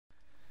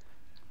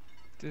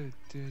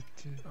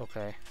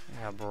Okay,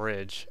 yeah,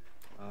 bridge.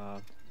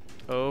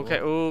 Okay,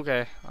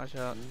 okay. Watch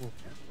out.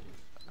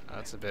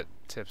 That's a bit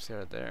tipsy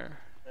right there.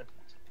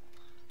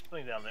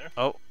 Something down there.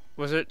 Oh,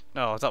 wizard?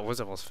 No, I thought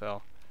wizard almost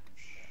fell.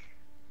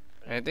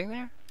 Anything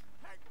there?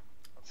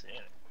 Don't see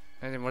anything.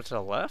 Anything more to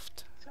the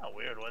left? It's kind of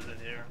weird. What is it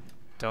here?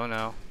 Don't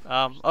know.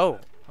 What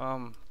are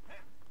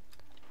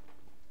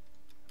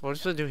we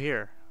supposed to do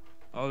here?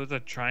 Oh, there's a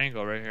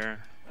triangle right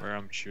here where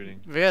I'm shooting.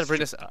 We gotta bring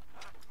this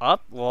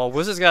up? Well,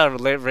 wizard's gotta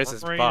raise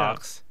his Hurry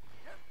box.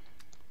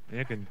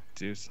 Maybe I can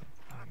do something.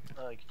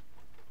 Like,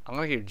 I'm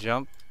gonna keep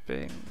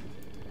jumping.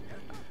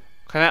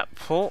 Can I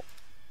pull?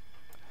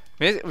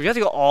 Maybe we have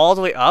to go all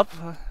the way up?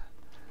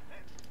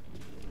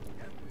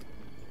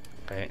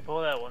 Okay.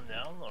 pull that one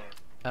down,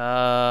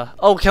 or?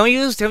 Oh, can we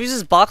use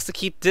this box to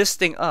keep this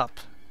thing up?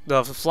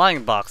 The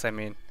flying box, I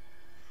mean.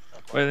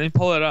 Wait, let me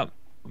pull it up.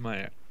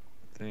 My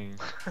thing.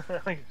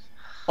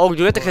 Oh, do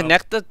we have to Pull it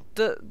connect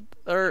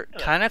or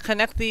kind of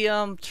connect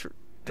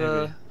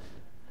the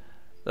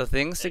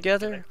things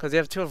together? Because they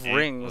have two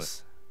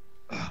rings.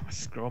 Oh, my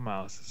scroll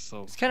mouse is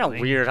so. It's kind of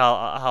weird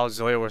how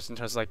Zoya works in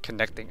terms of like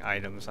connecting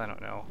items. I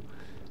don't know.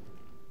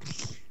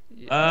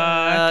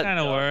 That kind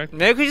of worked.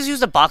 Maybe we could just use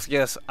the box to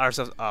get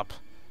ourselves up.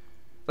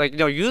 Like,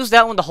 use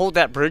that one to hold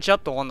that bridge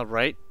up, the one on the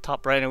right,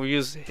 top right, and we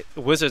use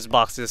Wizard's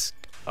box to just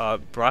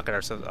rocket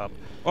ourselves up.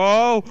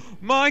 Oh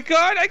my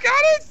god, I got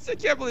it! I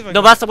can't believe I got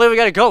No, that's the way we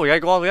gotta go. We gotta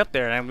go all the way up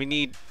there, and we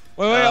need.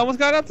 Wait, I almost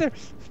got up there.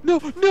 No,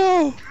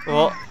 no!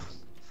 Well,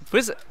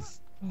 Wizard.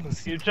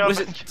 Just keep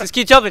jumping. Just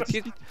keep jumping.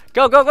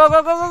 Go, go, go, go,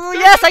 go, go, go.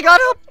 Yes, I got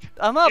up.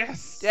 I'm up.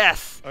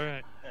 Yes.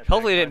 Alright.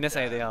 Hopefully, I didn't miss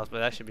anything else, but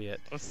that should be it.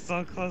 We're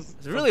so close.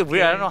 It's really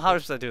weird. I don't know how we're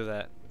supposed to do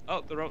that.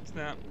 Oh, the rope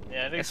snapped.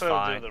 Yeah, I think It's so.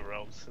 fine. Do the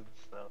ropes and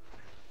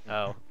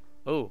stuff.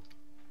 Oh. Ooh.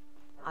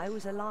 I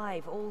was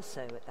alive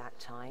also at that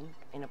time,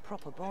 in a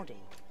proper body.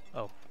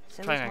 Oh. So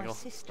was Triangle. my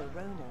sister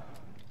Rona.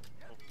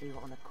 We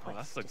were on a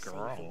quest that's to a save the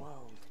girl.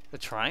 world. The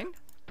Trine?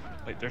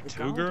 Wait, there are The two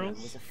Guardian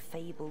girls? was a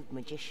fabled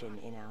magician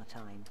in our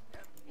time,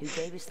 who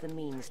gave us the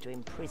means to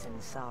imprison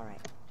Sarek.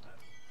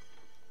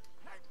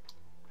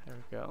 There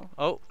we go.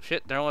 Oh,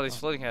 shit. There are all these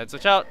floating heads.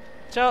 Watch out.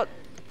 Watch out.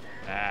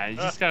 Ah, you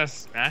just gotta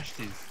smash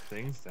these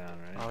things down,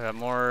 right? Oh, we got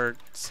more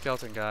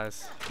skeleton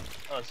guys.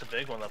 Oh, it's a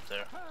big one up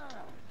there.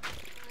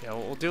 Yeah,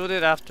 we'll deal with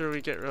it after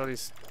we get rid of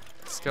these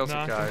skeleton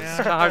Knock 'em guys. down. It's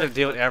kind of hard to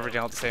deal with everything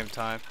all at the same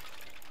time.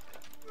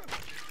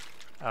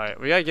 Alright,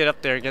 we gotta get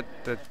up there and get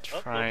the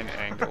Trine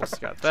angles.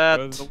 Got that.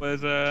 Where's the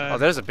wizard? Oh,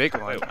 there's a big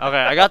one. Okay,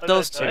 I got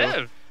those two.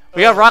 Live.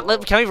 We got rock.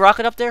 Can we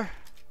rocket up there?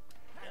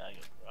 Yeah, I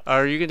get rough.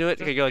 Or you can do it?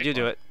 Just Okay, go. pick You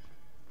do one. it.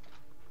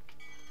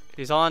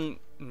 He's on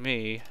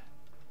me.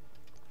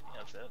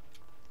 That's it.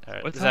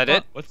 Alright, What's is that up?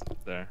 it? What's up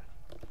there?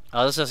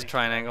 Oh, this is just a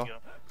Trine angle. Go.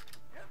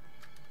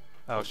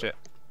 Oh shit.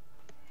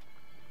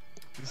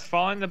 He's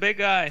following the big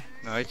guy.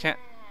 No, he can't.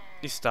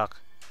 He's stuck.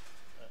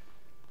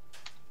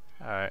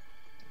 Alright.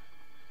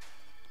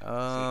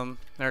 There's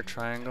a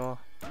triangle.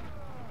 A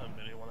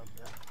mini one up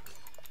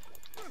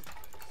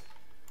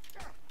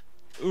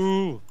there.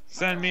 Ooh,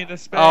 send me to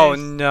space. Oh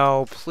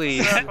no, please.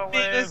 Yeah. Send me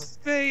to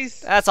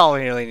space. That's all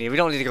we really need. We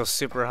don't need to go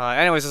super high.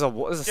 Anyways, there's a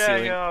Yeah,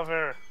 ceiling. get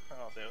over.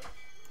 I'll do it.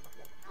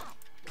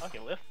 I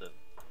can lift it.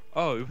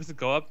 Oh, you're supposed to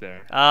go up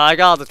there. I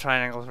got all the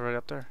triangles right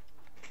up there.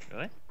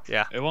 Really?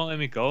 Yeah. It won't let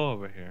me go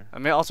over here. I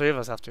mean, all three of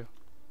us have to.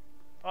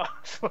 Oh,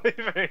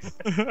 slavery.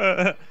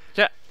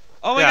 Yeah.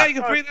 Oh my Yeah. god, you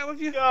can bring that with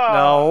you?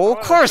 No,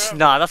 of course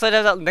not. That's why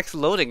there's that next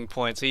loading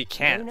point, so you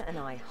can't. Rona and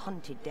I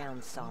hunted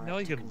down Sarek. No,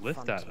 you to can lift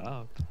confront that him.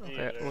 up.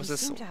 Okay, He what's this?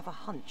 seemed to have a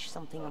hunch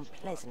something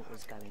unpleasant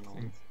was going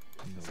on,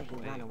 so he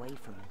ran away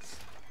from us.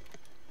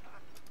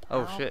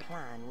 Oh Our shit.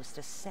 plan was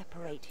to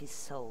separate his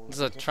soul This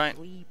is a into tri-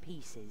 3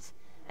 pieces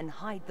and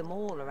hide them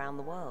all around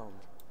the world.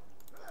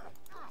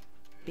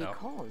 No.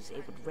 Because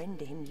it would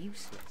render him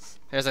useless.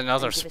 Here's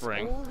another and give us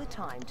spring. all the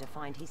time to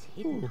find his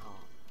hidden heart.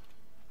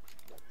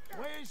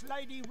 Where's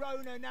Lady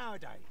Rona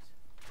nowadays?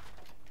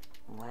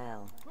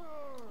 Well,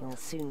 you'll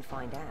soon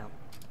find out.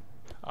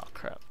 Oh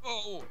crap.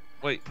 Oh,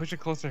 wait, push it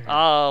closer here.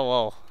 Oh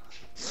well.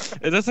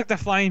 It looks like the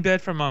flying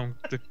bed from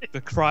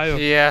the cry of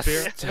Yes.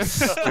 fear. Just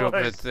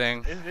stupid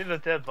thing. There's a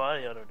dead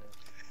body under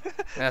there.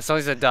 Yeah,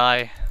 somebody's gonna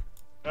die.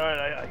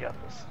 Alright, I got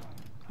this.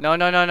 No,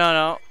 no, no, no,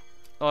 no.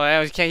 Oh,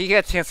 yeah, we can't. You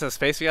get a chance to the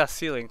space. We got a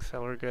ceiling,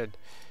 so we're good.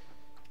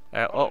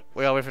 Oh,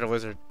 we gotta wait for the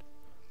wizard.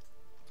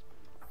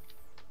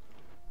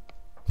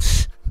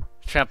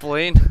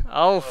 Trampoline.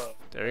 Oh,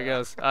 there he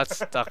goes. That's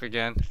stuck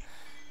again.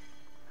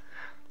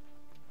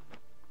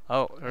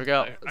 Oh, here we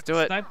go. Let's do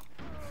it. Snipe.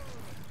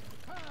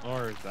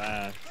 Or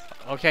that.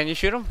 Oh, can you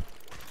shoot him?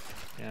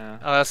 Yeah.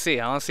 Oh, let's see.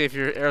 I want to see if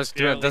your arrows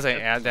Yeah, does any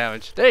like add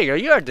damage. There you go.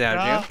 You are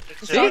damaging.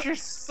 See? See? See?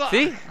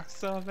 See?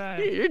 So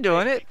bad. You're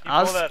doing it. You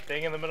I pull was. that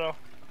thing in the middle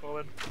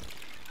forward.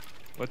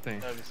 What thing?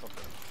 That'd be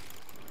something.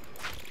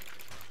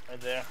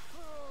 Right there.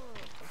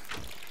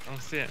 I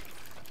don't see it.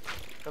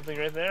 Something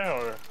right there,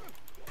 or?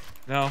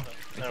 No,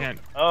 I No. can't.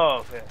 Oh,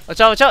 okay.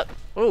 Watch out! Watch out!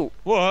 Ooh!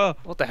 Whoa!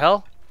 What the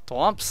hell?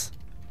 Thwomps?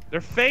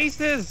 Their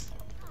faces!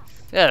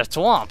 Yeah, they're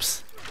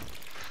thwomps.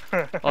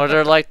 Or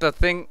they're like the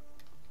thing.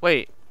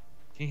 Wait.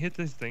 Can you hit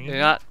this thing? You're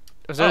again? not.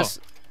 Was, Oh. this,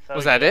 How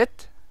was we that get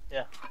it?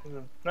 up.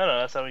 Yeah. No,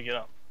 that's how we get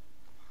up.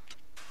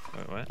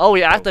 Wait, what? Oh,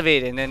 we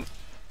activated and then.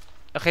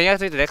 Okay, you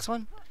activate the next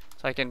one.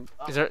 So I can.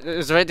 Is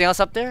there anything else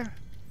up there?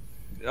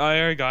 Oh, I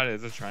already got it.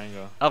 It's a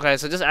triangle. Okay,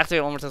 so just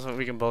activate one more time so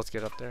we can both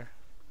get up there.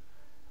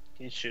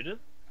 Can you shoot it?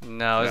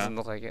 No, it Yeah. doesn't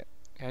look like it.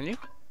 Can you?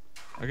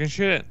 I can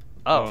shoot it.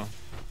 Oh.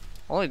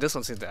 Only this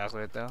one seems to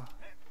activate though.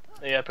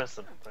 Yeah, press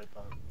the right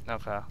button.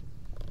 Okay.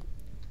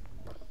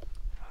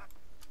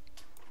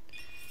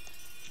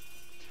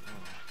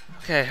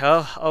 Okay,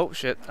 oh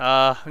shit.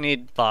 We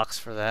need box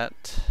for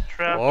that.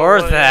 Trap Or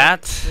away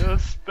that. to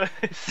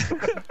space.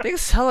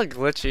 Thing's hella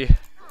glitchy.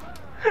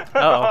 Uh-oh.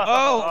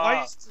 Oh,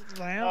 why you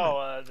slam it?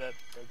 Oh, that's us.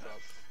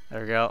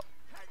 There we go.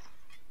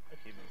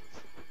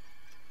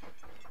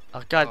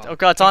 Okay, Oh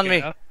god, it's on me.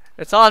 Okay,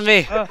 It's on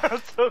me.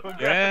 that's so good.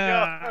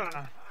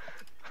 Yeah.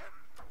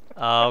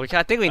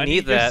 I think we I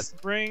need your that.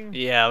 spring.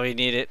 Yeah, we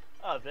need it.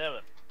 Oh, damn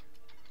it.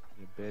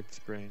 The bed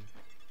spring.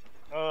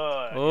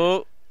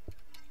 Oh,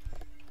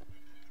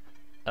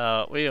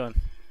 Oh. What are you doing?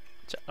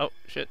 Oh,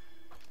 shit.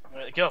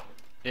 right, go.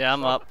 Yeah,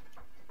 I'm up.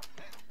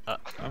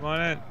 I'm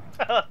on it.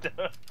 Oh, damn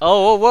it.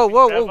 Oh, whoa,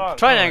 Grab whoa. on.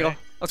 Triangle. Alright.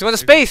 Let's go into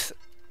space.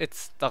 It's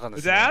stuck on the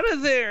It's side. out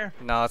of there.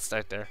 No, it's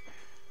right there.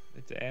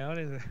 It's out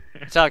of there.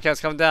 Watch out, cats,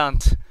 come down.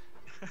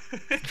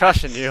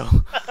 Crushing you.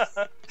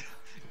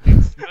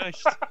 It's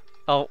smushed.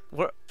 Oh,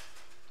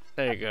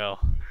 there you go.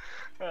 Oh,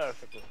 that's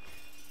so cool.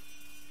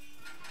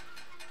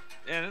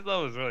 Yeah, this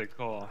level was really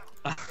cool.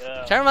 Yeah.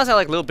 Kind of reminds me of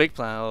like Little Big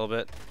Planet a little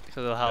bit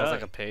because of how it's Really?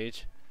 like a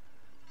page.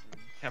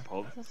 Can't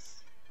hold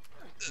this.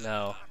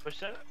 No. Push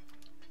that?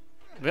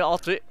 We all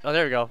three. Oh,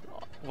 there we go.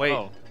 Wait.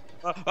 Oh.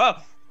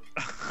 Oh.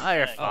 Ah,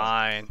 you're Oh.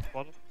 fine.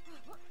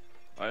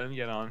 I didn't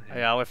get on. Oh,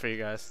 yeah, I'll wait for you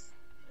guys.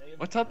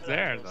 What's up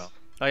there though?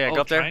 Oh yeah,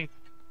 go up there. triangle.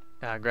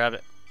 Yeah, grab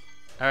it.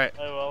 All right,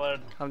 Hey, well,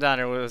 come down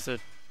here,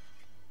 wizard.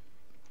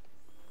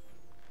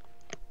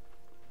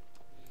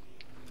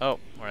 Oh,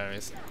 where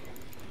is it?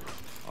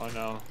 Oh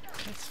no.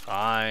 It's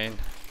fine.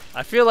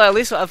 I feel like at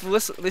least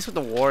with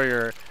the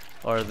warrior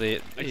or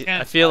the,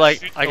 I feel like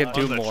shoot I the could one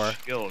do that's more.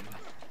 Shield.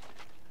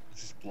 It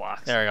just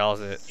blocks. There goes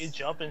it. you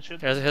jump and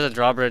shoot. Here's a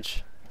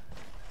drawbridge.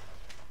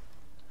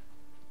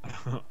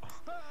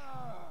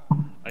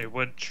 I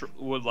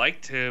would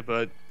like to,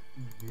 but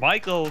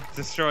Michael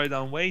destroyed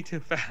them way too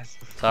fast.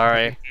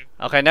 Sorry.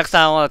 Okay, next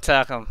time I want to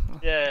attack him.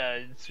 Yeah,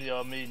 it's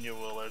me and you,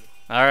 Willard.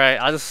 All right,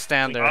 I'll just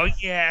stand there. Oh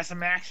yeah,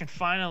 some action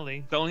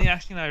finally. The only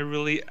action I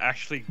really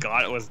actually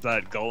got was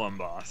that golem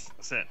boss.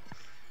 That's it.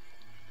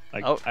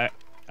 Like Oh. I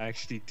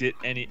actually did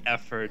any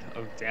effort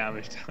of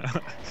damage.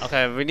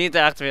 Okay, we need to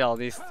activate all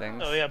these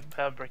things. Oh, yeah,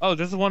 fabric. Oh,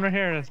 there's one right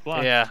here that's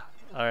blocked. Yeah.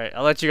 All right,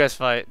 I'll let you guys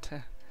fight.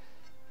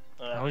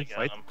 How we got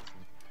fight? him.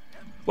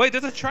 Wait,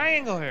 there's a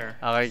triangle here.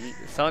 Oh,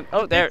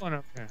 there. Big one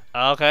up here.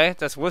 Okay,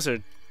 that's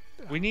wizard.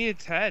 We need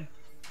its head.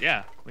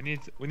 Yeah, we need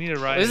to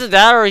ride. Is it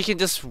that, or he can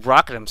just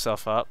rocket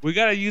himself up? We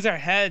gotta use our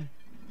head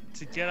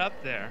to get up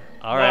there.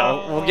 All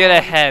right, we'll get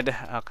ahead.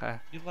 Okay.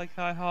 You like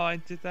how I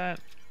did that?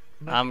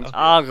 No? Okay.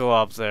 I'll go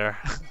up there.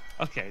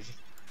 Okay.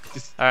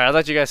 Just All right, I'll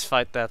let you guys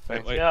fight that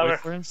thing. wait Yeah, we're-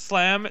 for him.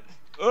 Slam it.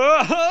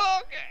 Oh,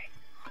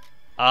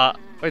 okay.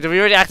 Wait, did we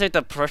already activate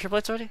the pressure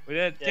plates already? We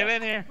did. Yeah. Get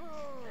in here.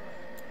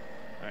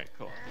 All right.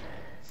 Cool.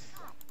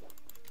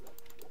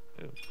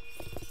 Ew.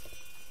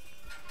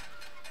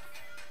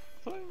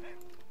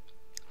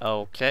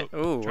 Okay. Oh,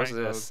 Ooh, what's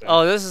triangle this? there.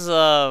 Oh, this is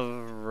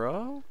a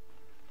row.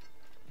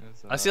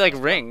 There's, I see like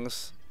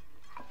rings.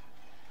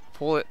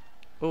 Pull it.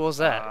 Ooh, what's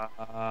that?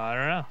 I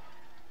don't know.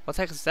 What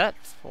the heck is that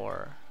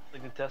for?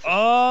 Like the test.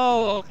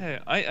 Oh, okay.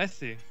 I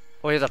see.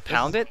 Oh, you have to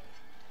pound it?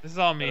 This is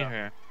all me Yeah.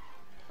 here.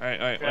 All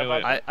right. Yeah,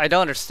 Wait. I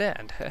don't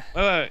understand.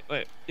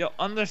 Wait. You'll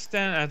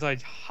understand as I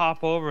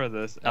hop over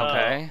this. and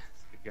Okay.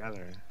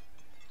 Together.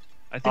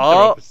 I think Oh, the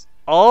rope is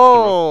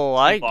Oh,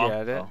 I too long,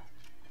 get it. though.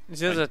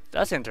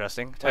 That's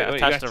interesting. Wait, you Attach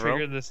gotta the rope.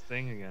 trigger this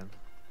thing again.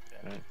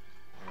 Right.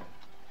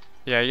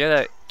 Yeah, you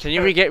gotta. Can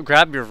you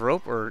grab your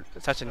rope or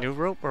attach a new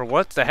rope or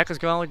what the heck is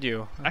going on with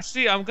you?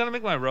 Actually, I'm gonna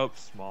make my rope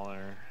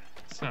smaller.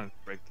 Just gonna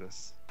break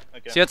this.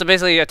 Okay. So you have to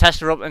basically attach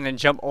the rope and then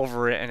jump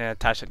over it and then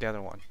attach it to the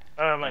other one.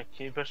 Alright, Mike,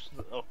 can you push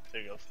the... Oh,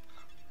 there you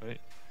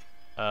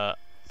go.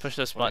 Push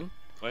this button.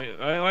 Wait.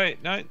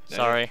 No.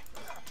 Sorry,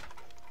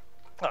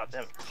 Oh,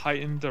 damn it.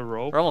 Tighten the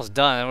rope. we're almost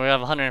done. We have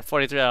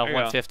 143 out of There you go.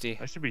 150.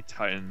 That should be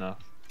tight enough.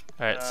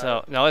 All right,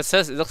 so no, it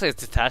looks like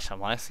it's detached on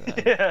my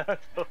side. Yeah,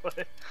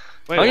 totally.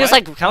 Wait, Can we just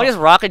what? like, can we just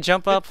rocket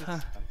jump up?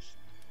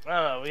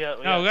 No, we No,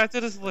 got... we got to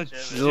do this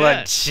legit.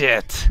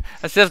 Legit.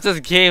 As if this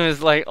game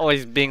is like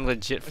always being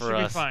legit That for should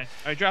be us. fine.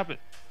 Alright, drop it.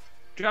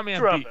 Drop me on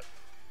Drop beat.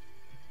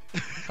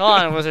 it. Come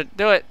on, wizard,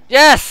 do it.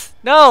 Yes.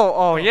 No.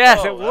 Oh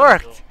yes, it that's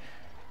worked.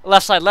 cool.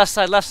 Left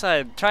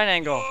side.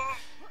 Triangle.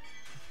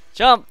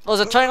 Jump. Oh,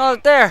 there's a triangle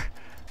out there.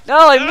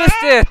 No, I missed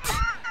it.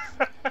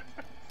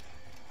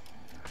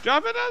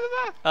 Drop it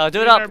out of Do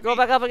it Doing our up. Go beat.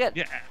 back up again.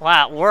 Yeah.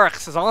 Wow, it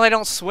works. As long as I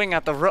don't swing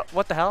at the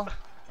what the hell?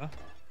 Huh?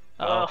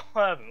 Uh Oh, oh.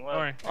 what happened? What Don't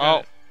worry. happened? I got Oh.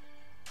 it.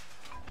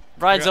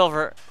 Ride's You're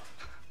over.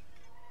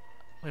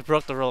 We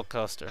broke the roller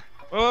coaster.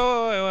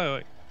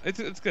 Wait. It's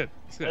good.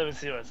 It's Let good. me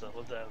see myself.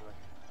 What's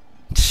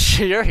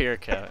happening? You're here,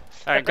 Kevin.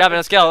 Alright, grab it,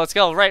 let's go, let's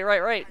go.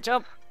 Right,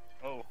 jump.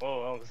 Oh,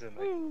 I was in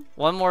there.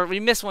 One more, we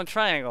missed one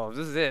triangle.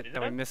 This is it, Did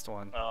and we I? missed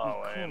one. Oh,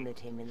 We man. cornered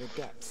him in the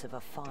depths of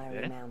a fiery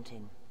Yeah.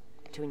 mountain.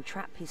 To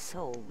entrap his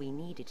soul, we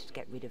needed to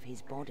get rid of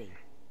his body.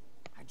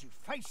 And you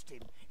faced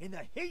him in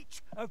the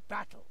heat of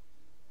battle.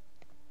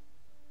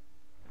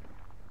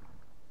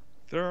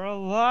 They're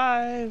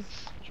alive.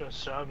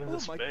 Just shoving Oh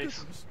the my space.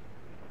 goodness.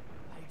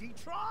 Lady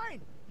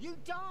Trine, you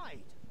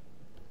died.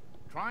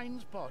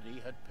 Trine's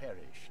body had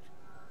perished,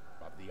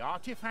 but the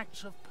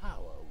artifacts of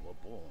power were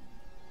born.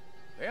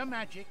 Their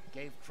magic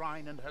gave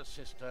Trine and her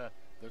sister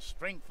the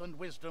strength and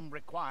wisdom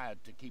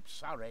required to keep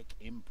Sarek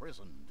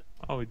imprisoned.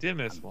 Oh, we did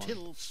miss one.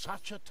 Until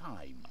such a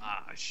time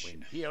Ah, shit.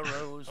 when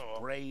heroes Oh.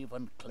 brave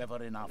and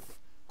clever enough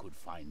could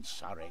find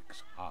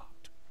Sarek's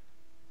heart.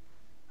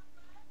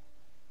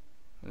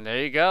 And there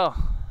you go.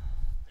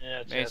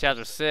 Yeah, Main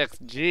chapter 6.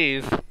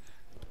 Jeez.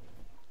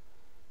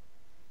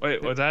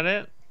 Wait, was that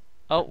it?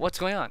 Oh, what's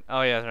going on?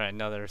 Oh yeah, that's right.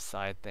 Another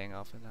side thing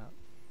opened up.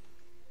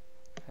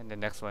 And the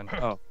next one.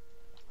 Oh,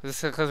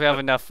 This is because we have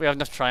enough. We have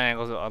enough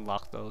triangles to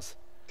unlock those.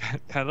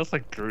 that looks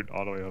like Groot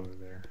all the way over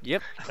there.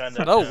 Yep.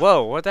 Kinda. Oh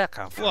whoa, where'd that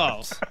come from?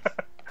 Whoa.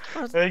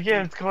 The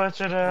game's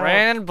glitching out.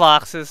 Random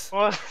boxes.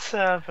 What's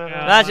happening?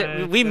 Yeah.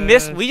 Imagine we Nice,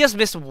 missed. We just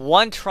missed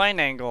one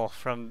triangle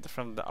from the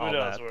Who all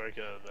knows that. where it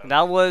goes?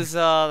 That was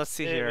let's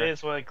see Maybe here.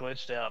 it's when it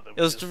glitched out.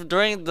 It was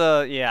during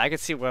the I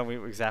could see when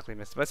we exactly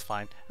missed it, but it's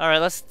fine. All right,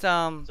 let's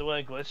So when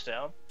it glitched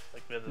out?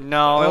 Like with the...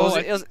 No, Oh, it was I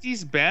it was. think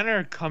His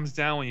banner comes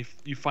down when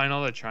you find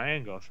all the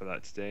triangles for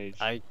that stage.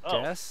 I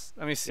Oh. guess.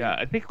 Let me see. Yeah,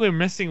 I think we're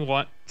missing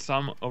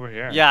some over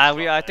here. Yeah,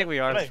 I think we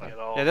are. Make it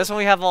all- Yeah, this one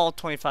we have all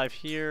 25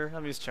 here.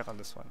 Let me just check on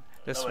this one.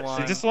 This Oh, I see.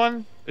 one. See, this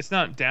one, it's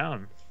not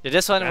down. Yeah,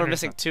 this one we're Banner's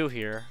missing not- 2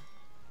 here.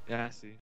 Yeah, I see.